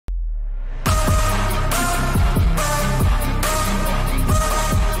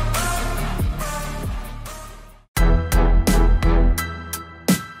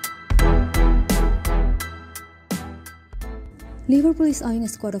Liverpool is eyeing a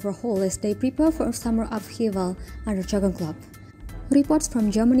squad overhaul as they prepare for a summer upheaval under Jurgen Klopp. Reports from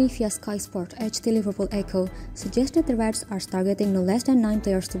Germany via Sky Sport the Liverpool Echo suggest that the Reds are targeting no less than 9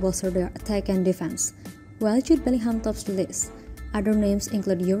 players to bolster their attack and defense. While Jude Bellingham tops the list, other names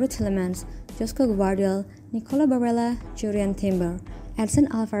include Youri Tielemans, Josko Gvardiol, Nicolo Barella, Jurrien Timber, Edson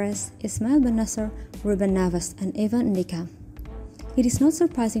Alvarez, Ismael Bennacer, Ruben Neves, and Evan Ndicka. It is not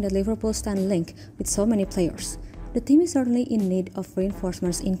surprising that Liverpool stand linked with so many players. The team is certainly in need of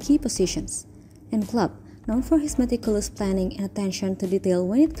reinforcements in key positions. And Klopp, known for his meticulous planning and attention to detail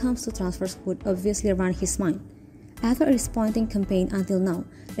when it comes to transfers, would obviously run his mind. After a disappointing campaign until now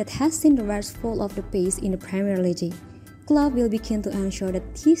that has seen the Reds fall off the pace in the Premier League, Klopp will be keen to ensure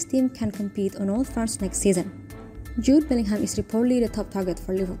that his team can compete on all fronts next season. Jude Bellingham is reportedly the top target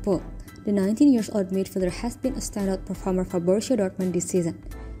for Liverpool. The 19-year-old midfielder has been a standout performer for Borussia Dortmund this season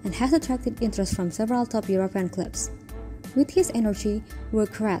and has attracted interest from several top European clubs. With his energy,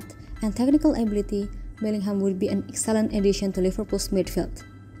 work rate, and technical ability, Bellingham would be an excellent addition to Liverpool's midfield.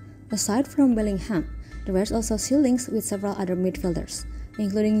 Aside from Bellingham, the Reds also see links with several other midfielders,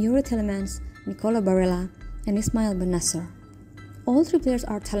 including Youri Tielemans, Nicolo Barella, and Ismael Bennacer. All three players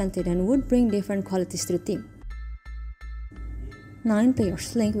are talented and would bring different qualities to the team. 9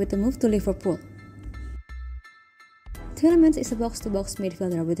 players linked with the move to Liverpool. Tielemans is a box-to-box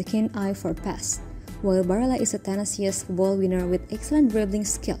midfielder with a keen eye for pass, while Barella is a tenacious ball winner with excellent dribbling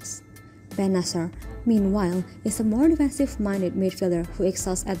skills. Bennacer, meanwhile, is a more defensive-minded midfielder who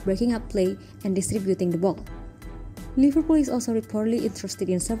excels at breaking up play and distributing the ball. Liverpool is also reportedly interested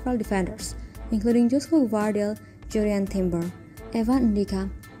in several defenders, including Josko Gvardiol, Jurrien Timber, Evan Ndicka,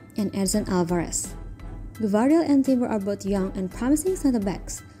 and Edson Alvarez. Gvardiol and Timber are both young and promising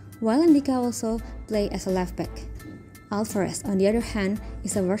centre-backs, while Ndicka also plays as a left-back. Alvarez, on the other hand,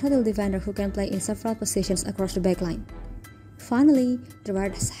 is a versatile defender who can play in several positions across the backline. Finally, the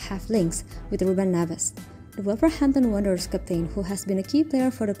Reds have links with Ruben Neves, the Wolverhampton Wanderers captain who has been a key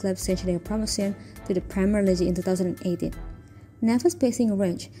player for the club since their promotion to the Premier League in 2018. Neves' passing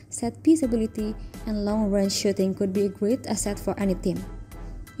range, set-piece ability, and long-range shooting could be a great asset for any team.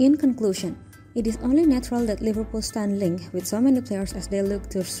 In conclusion, it is only natural that Liverpool stand linked with so many players as they look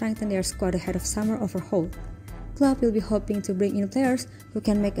to strengthen their squad ahead of summer overhaul. Klopp will be hoping to bring in players who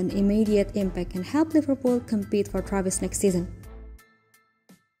can make an immediate impact and help Liverpool compete for trophies next season.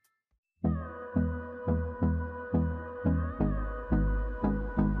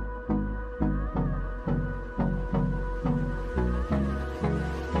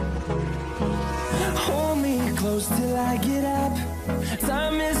 Hold me close till I get up.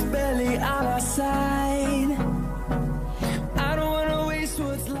 Time is better.